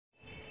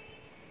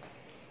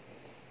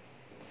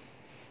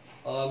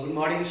Good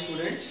morning,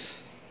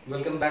 students.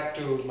 Welcome back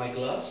to my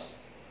class,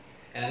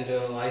 and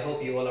I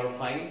hope you all are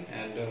fine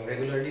and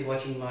regularly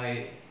watching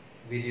my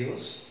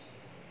videos,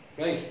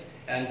 right?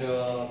 And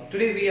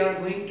today we are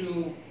going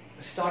to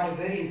start a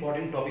very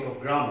important topic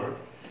of grammar,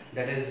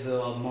 that is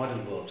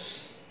modal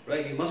verbs,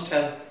 right? You must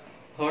have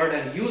heard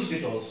and used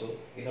it also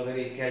in a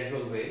very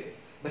casual way,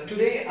 but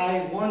today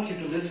I want you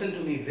to listen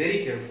to me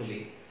very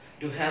carefully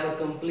to have a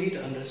complete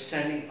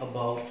understanding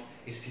about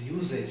its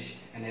usage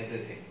and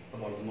everything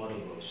about the modal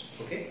verbs.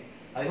 Okay,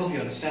 I hope you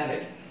understand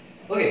it.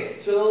 Okay,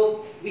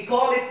 so we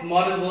call it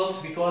modal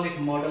verbs, we call it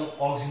modal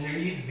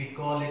auxiliaries, we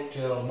call it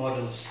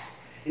modals.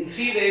 In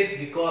three ways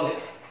we call it,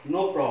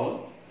 no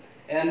problem.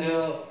 And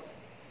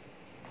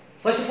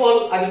first of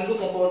all, I will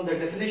look upon the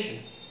definition.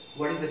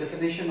 What is the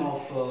definition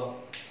of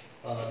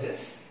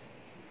this?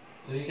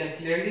 So you can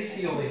clearly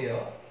see over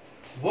here,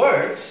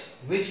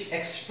 words which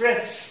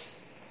express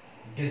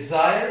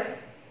desire,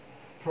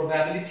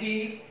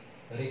 probability,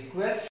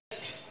 request,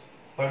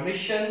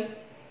 permission,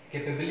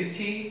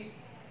 capability,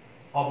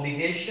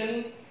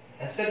 obligation,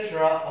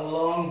 etc.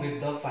 along with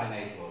the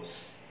finite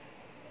verbs.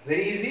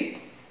 Very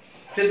easy.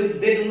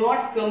 They do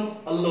not come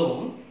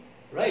alone,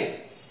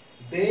 right?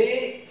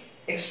 They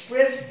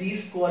express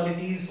these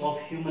qualities of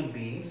human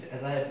beings,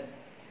 as I have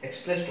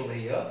expressed over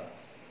here.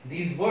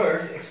 These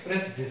words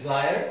express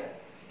desire,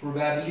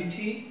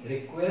 probability,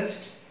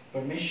 request,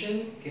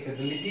 permission,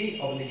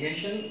 capability,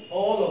 obligation,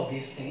 all of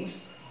these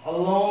things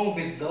along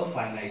with the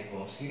finite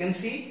verbs. You can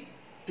see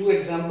two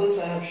examples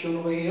I have shown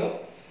over here.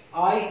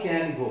 I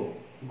can go.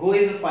 Go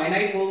is a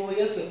finite verb over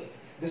here, so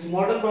this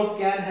modal verb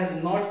can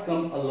has not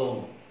come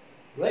alone,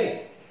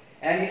 right?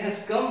 And it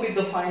has come with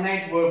the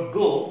finite verb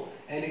go,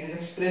 and it is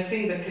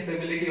expressing the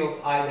capability of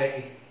I,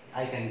 that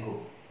I can go.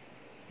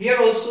 Here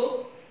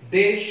also,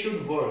 they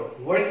should work.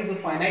 Work is a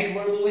finite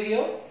verb over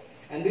here,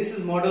 and this is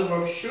modal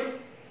verb should,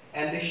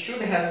 and this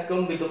should has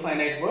come with the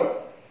finite verb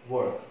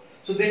work.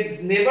 So they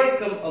never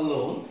come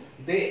alone,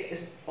 they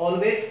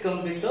always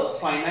come with the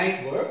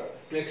finite verb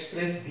to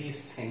express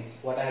these things,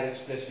 what I have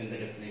expressed in the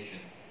definition.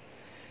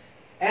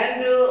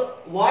 And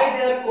why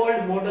they are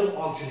called modal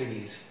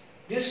auxiliaries?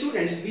 Dear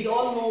students, we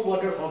all know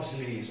what are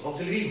auxiliaries,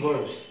 auxiliary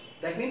verbs,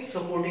 that means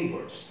supporting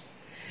verbs.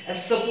 A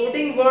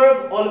supporting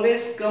verb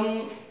always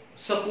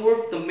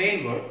support the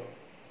main verb,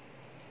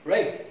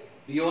 right?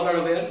 You all are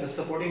aware the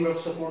supporting verb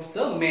supports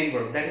the main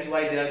verb, that is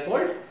why they are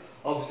called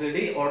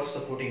auxiliary or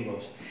supporting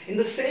verbs. In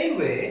the same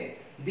way,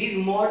 these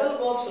modal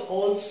verbs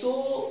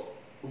also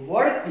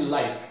work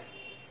like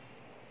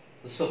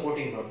the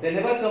supporting verb. They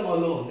never come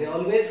alone, they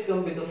always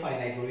come with the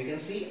finite verb. You can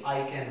see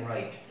I can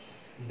write,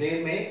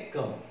 they may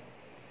come.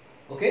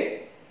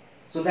 Okay,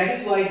 so that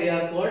is why they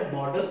are called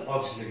modal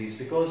auxiliaries,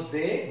 because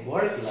they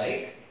work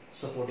like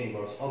supporting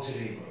verbs,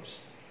 auxiliary verbs.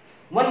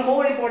 One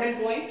more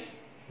important point,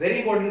 very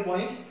important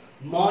point,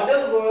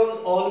 modal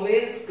verbs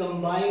always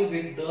combine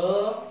with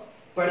the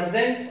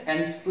present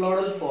and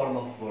plural form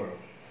of verb.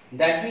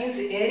 That means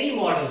any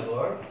modal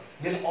verb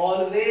will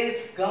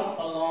always come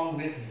along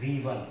with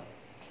V1.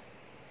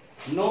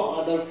 No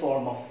other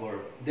form of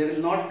verb. They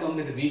will not come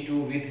with V2,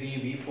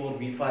 V3,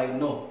 V4, V5.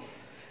 No.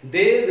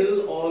 They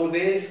will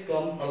always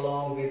come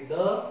along with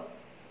the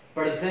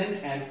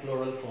present and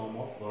plural form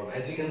of verb.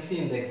 As you can see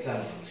in the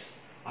examples,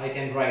 I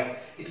can write.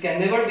 It can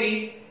never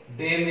be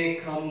they may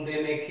come,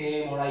 they may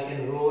came, or I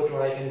can wrote,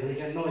 or I can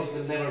written. No, it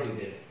will never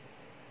be there.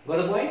 Got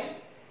the point?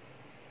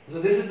 So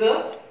this is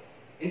the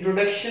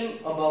introduction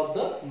about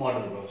the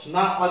modal verbs.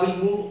 Now I will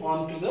move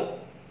on to the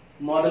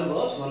modal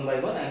verbs one by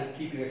one and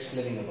keep you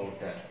explaining about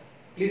that.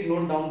 Please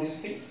note down these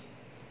things.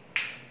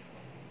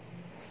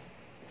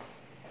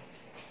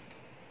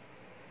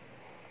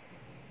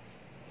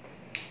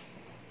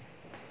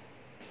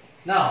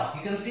 Now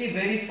you can see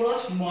very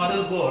first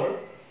modal verb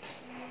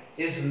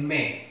is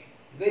may.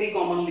 Very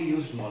commonly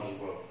used modal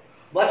verb.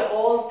 What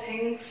all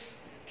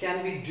things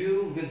can we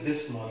do with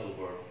this modal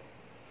verb?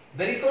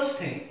 Very first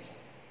thing,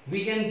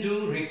 we can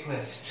do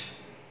request,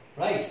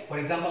 right? For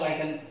example, I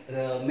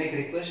can make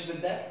request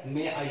with that.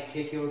 May I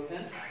take your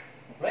pen?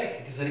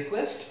 Right? It is a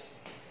request.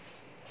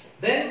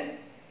 Then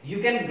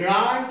you can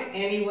grant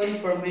anyone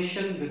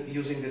permission with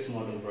using this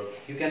modal verb.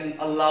 You can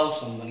allow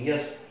someone.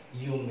 Yes,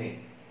 you may.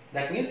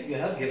 That means you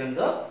have given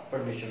the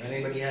permission.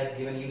 Anybody has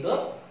given you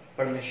the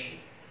permission.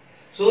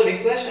 So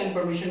request and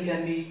permission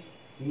can be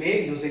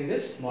made using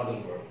this modal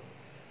verb.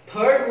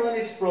 Third one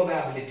is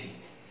probability.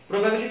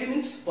 Probability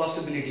means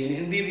possibility. In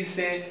Hindi we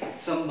say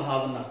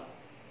sambhavana.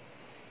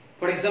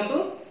 For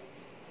example,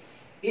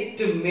 it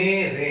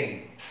may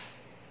rain.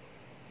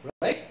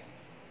 Right?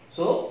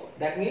 So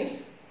that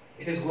means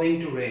it is going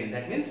to rain.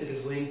 That means it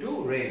is going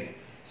to rain.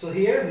 So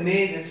here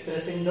may is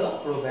expressing the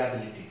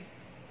probability.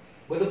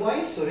 With the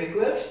points, so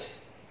request,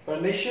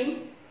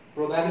 permission,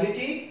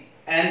 probability,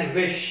 and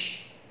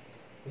wish.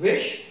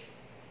 Wish,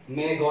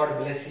 may God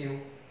bless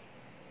you.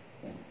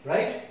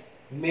 Right?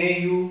 May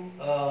you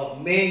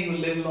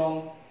live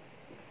long.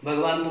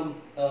 Bhagwan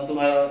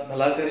तुम्हारा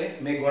भला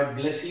करे. May God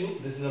bless you.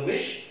 This is a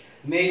wish.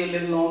 May you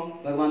live long.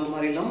 भगवान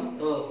तुम्हारी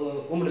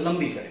उम्र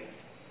लंबी करे.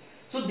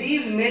 So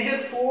these major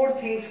four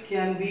things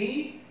can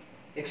be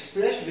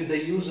expressed with the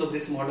use of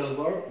this modal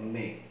verb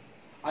may.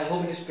 I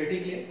hope it is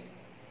pretty clear.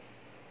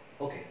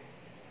 Okay.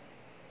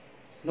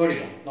 Note it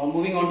down. Now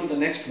moving on to the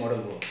next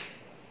modal verb.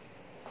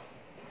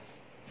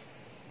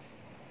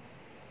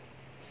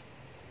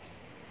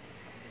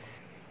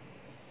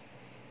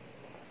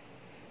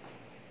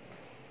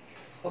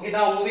 Okay,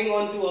 now moving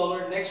on to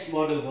our next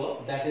modal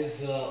verb, that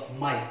is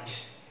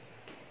might.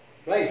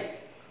 Right?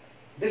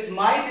 This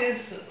might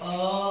is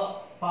a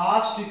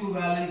past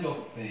equivalent of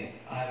may.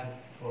 I have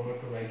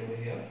forgot to write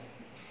over here.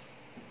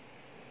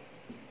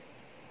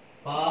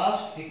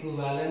 Past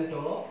equivalent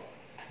of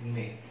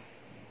may.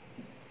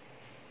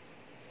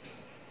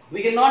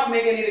 We cannot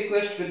make any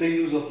request with the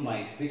use of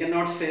might. We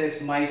cannot say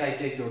might I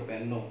take your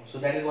pen. No. So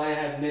that is why I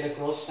have made a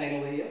cross sign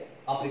over here.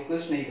 आप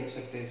request नहीं कर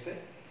सकते इससे.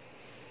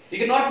 You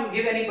cannot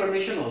give any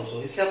permission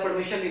also. इससे आप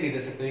permission भी नहीं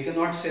दे सकते. You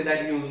cannot say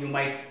that you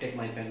might take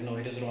my pen. No,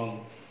 it is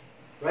wrong.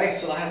 Right?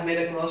 So I have made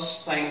a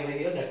cross sign over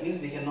here. That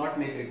means we cannot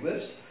make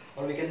request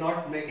or we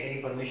cannot make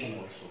any permission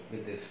also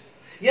with this.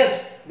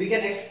 Yes, we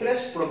can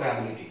express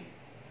probability.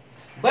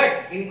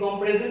 But in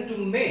comparison to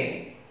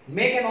may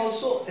can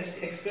also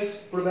express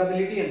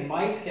probability and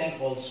might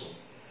can also.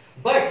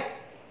 But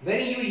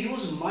when you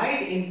use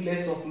might in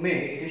place of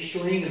may, it is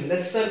showing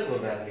lesser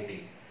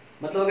probability.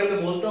 मतलब अगर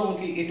मैं बोलता हूँ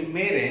कि it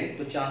may rain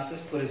तो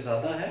chances थोड़े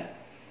ज़्यादा हैं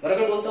और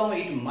अगर बोलता हूँ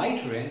it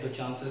might rain तो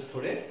chances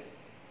थोड़े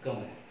कम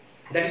हैं.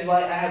 That is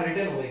why I have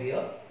written over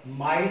here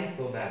mild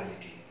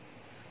probability.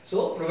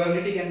 So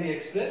probability can be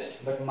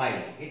expressed but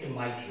mild. It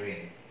might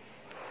rain.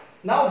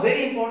 Now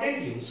very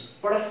important use,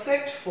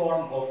 perfect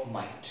form of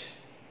might.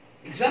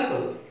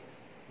 Example,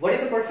 what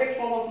is the perfect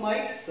form of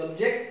might?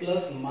 Subject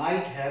plus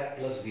might have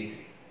plus V3.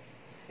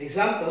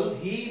 Example,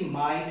 he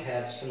might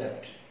have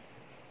slept.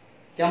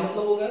 क्या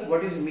मतलब होगा?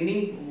 What do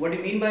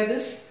you mean by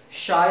this?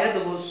 शायद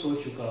वो सो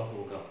चुका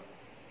होगा.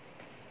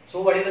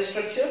 So what is the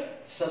structure?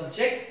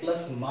 Subject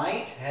plus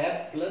might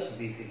have plus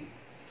V3.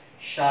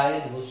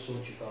 शायद वो सो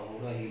चुका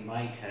होगा. He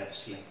might have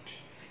slept.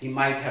 He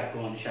might have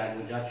gone. शायद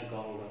वो जा चुका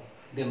होगा.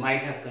 They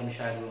might have come.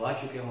 शायद वो आ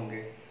चुके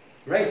होंगे.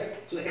 Right?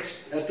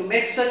 So to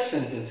make such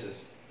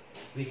sentences,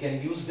 we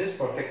can use this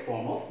perfect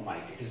form of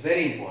might. It is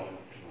very important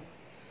to know.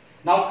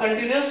 Now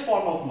continuous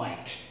form of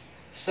might.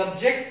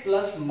 Subject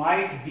plus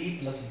might be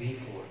plus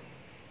B4.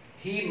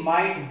 He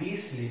might be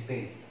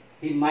sleeping.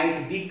 He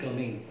might be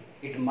coming.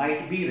 It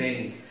might be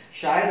raining.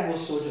 शायद वो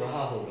सोच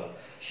रहा होगा.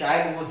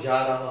 शायद वो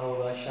जा रहा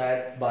होगा.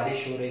 शायद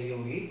बारिश हो रही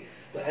होगी.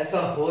 तो ऐसा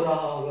हो रहा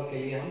होगा के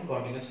लिए हम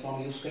continuous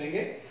form use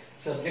करेंगे.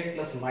 Subject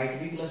plus might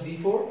be plus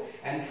B4.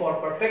 And for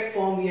perfect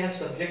form we have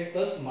subject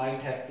plus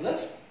might have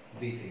plus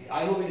B3.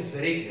 I hope it is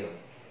very clear.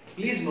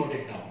 Please note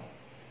it down.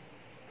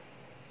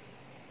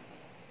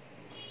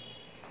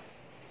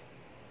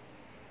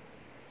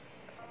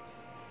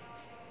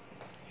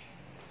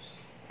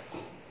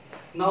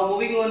 Now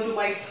moving on to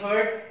my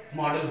third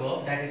modal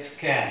verb, that is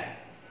can.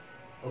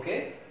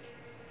 Okay?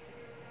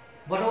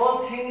 What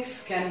all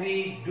things can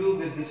we do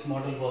with this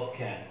modal verb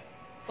can?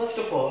 First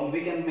of all,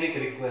 we can make a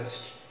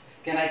request.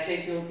 Can I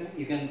take your pen?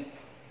 You can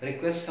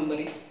request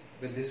somebody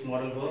with this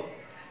modal verb.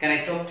 Can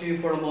I talk to you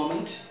for a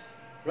moment?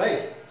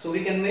 Right? So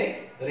we can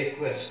make a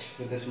request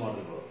with this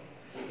modal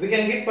verb. We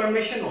can give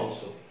permission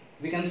also.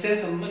 We can say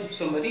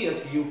somebody,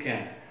 yes, you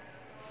can.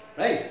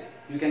 Right?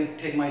 You can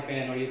take my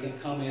pen or you can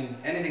come in,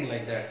 anything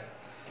like that.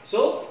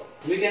 So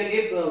we can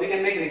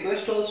make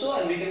request also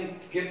and we can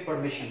give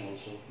permission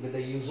also with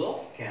the use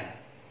of can.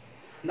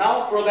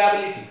 Now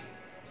probability,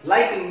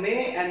 like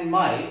may and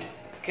might,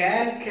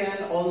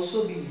 can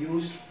also be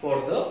used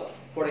for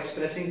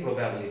expressing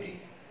probability,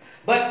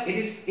 but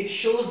it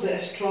shows the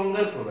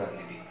stronger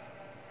probability.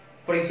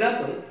 For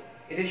example,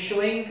 it is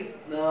showing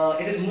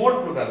it is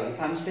more probable. If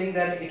I am saying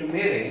that it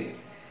may rain,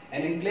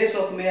 and in place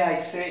of may I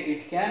say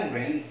it can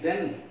rain,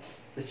 then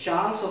the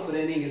chance of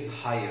raining is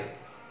higher.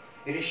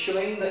 It is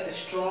showing the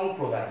strong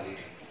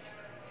probability.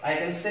 I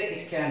can say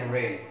it can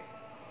rain.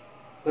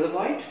 Got the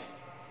point?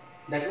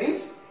 That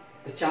means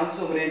the chance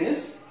of rain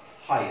is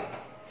higher.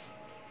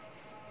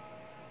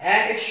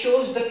 And it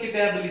shows the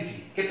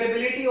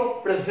capability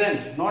of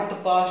present, not the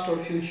past or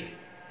future.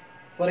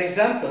 For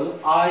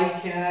example, I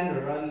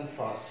can run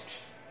fast.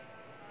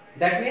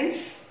 That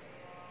means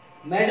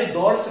मैं जो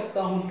दौड़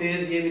सकता हूँ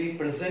तेज, ये मेरी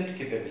present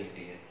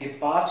capability है. ये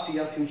past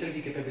या future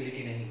की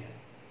capability नहीं है.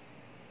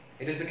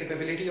 It is the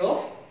capability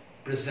of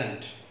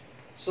present.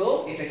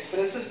 So it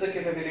expresses the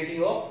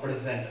capability of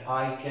present.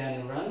 I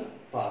can run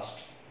fast.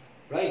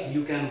 Right?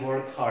 You can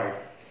work hard.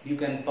 You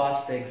can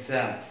pass the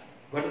exam.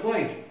 Got the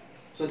point?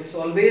 So this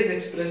always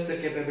expresses the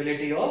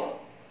capability of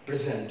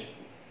present.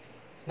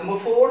 Number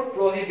 4,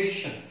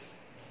 prohibition.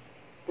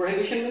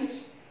 Prohibition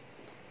means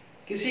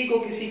किसी को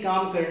किसी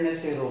काम करने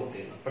से रोक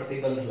देना,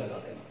 प्रतिबंध लगा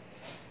देना.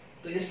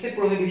 तो इससे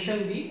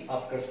prohibition भी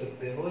आप कर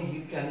सकते हो.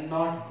 You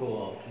cannot go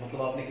out.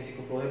 मतलब आपने किसी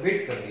को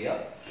prohibit कर दिया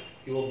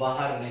कि वो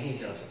बाहर नहीं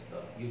जा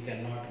सकता. You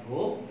cannot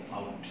go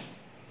out.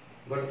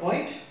 Got the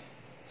point?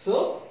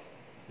 So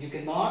you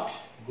cannot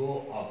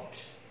go out.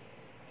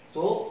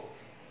 So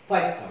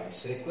 5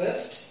 points: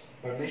 request,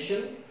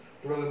 permission,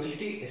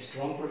 Probability,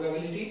 strong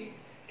probability.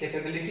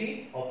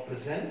 Capability of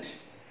present.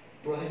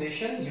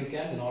 Prohibition, you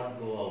cannot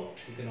go out,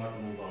 you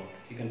cannot move out,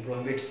 you can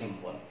prohibit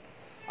someone.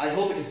 I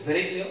hope it is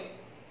very clear.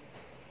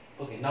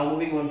 Okay, now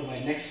moving on to my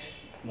next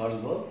modal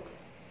verb.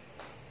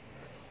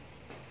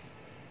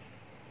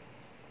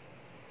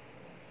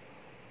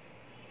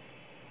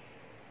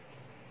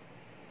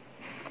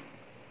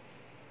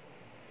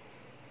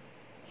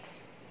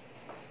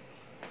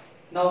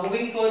 Now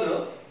moving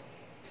further,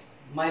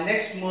 my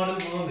next modal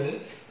verb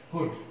is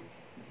could.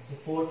 It's the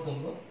fourth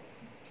number.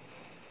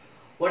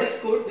 What is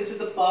could? This is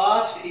the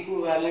past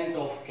equivalent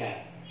of can.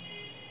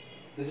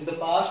 This is the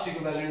past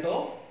equivalent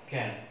of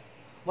can.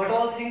 What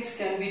all things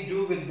can we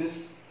do with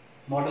this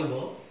modal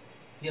verb?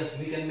 Yes,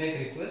 we can make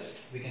request.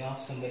 We can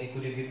ask somebody,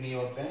 could you give me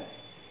your pen?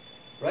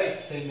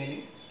 Right, same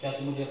meaning. क्या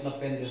तुम मुझे अपना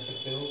pen दे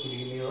सकते हो? Could you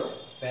give me your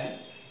pen?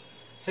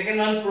 Second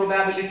one,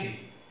 probability.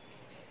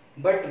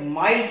 But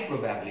mild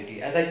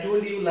probability. As I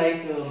told you,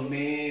 like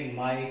may,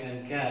 might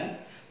and can,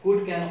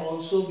 could can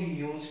also be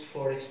used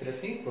for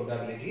expressing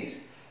probabilities.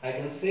 I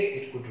can say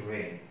it could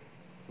rain.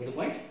 Got the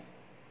point?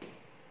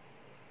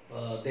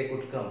 They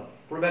could come.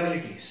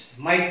 Probabilities,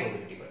 mild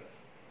probability.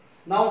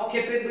 Now,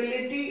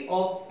 capability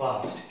of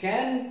past.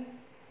 Can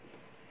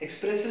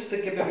expresses the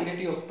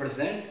capability of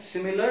present.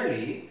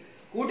 Similarly,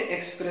 could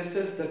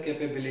expresses the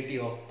capability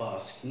of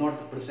past, not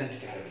the present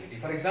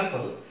capability. For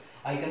example,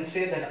 I can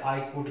say that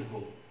I could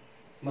go.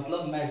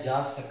 मतलब मैं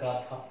जा सका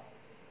था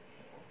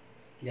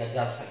या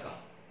जा सका.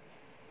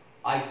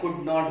 I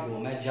could not go.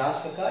 मैं जा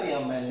सका या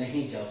मैं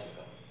नहीं जा सका.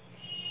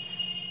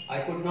 I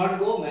could not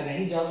go, मैं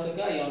नहीं जा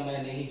सका या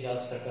मैं नहीं जा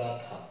सका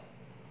था.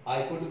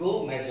 I could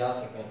go, मैं जा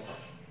सका था.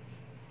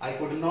 I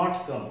could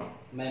not come,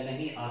 मैं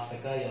नहीं आ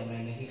सका या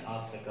मैं नहीं आ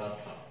सका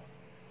था.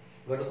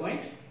 Got the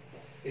point?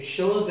 It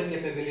shows the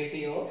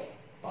capability of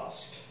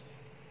past.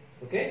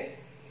 Okay?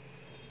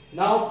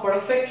 Now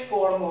perfect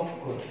form of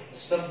could.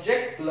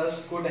 Subject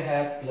plus could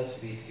have plus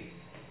be3.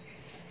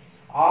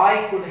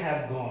 I could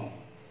have gone.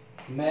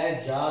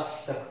 मैं जा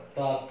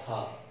सकता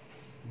था.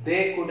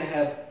 They could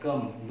have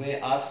come. वे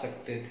आ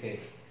सकते थे.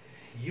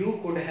 You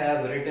could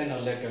have written a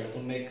letter.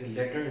 तुम एक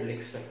letter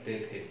लिख सकते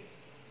थे.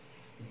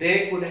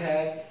 They could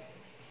have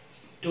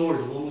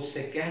told. वो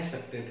मुझसे कह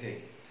सकते थे.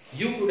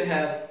 You could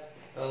have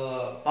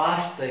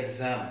passed the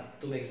exam.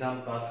 तुम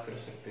exam pass कर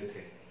सकते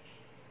थे.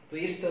 तो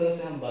इस तरह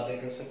से हम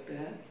बातें कर सकते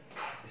हैं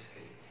इसके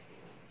लिए.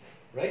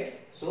 Right?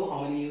 So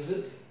how many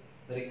uses?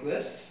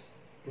 Requests,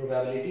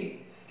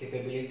 probability,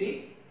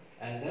 capability,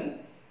 and then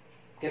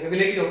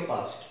capability of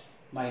past.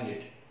 Mind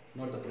it,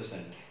 not the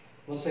present.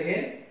 Once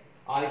again,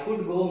 I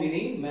could go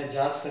meaning मैं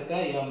जा सका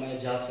या मैं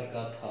जा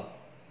सका था.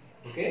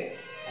 Okay?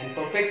 And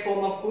perfect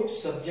form of could,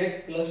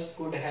 subject plus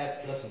could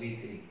have plus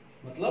be3.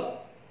 मतलब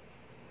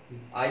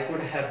I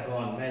could have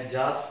gone. मैं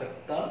जा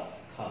सकता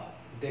था.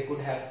 They could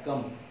have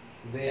come.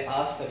 वे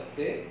आ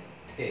सकते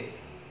थे.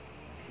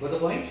 Got the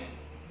point?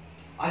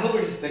 I hope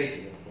it is very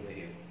clear over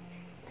here.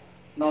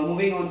 Now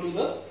moving on to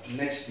the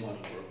next modal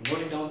verb.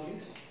 Note it down,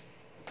 please.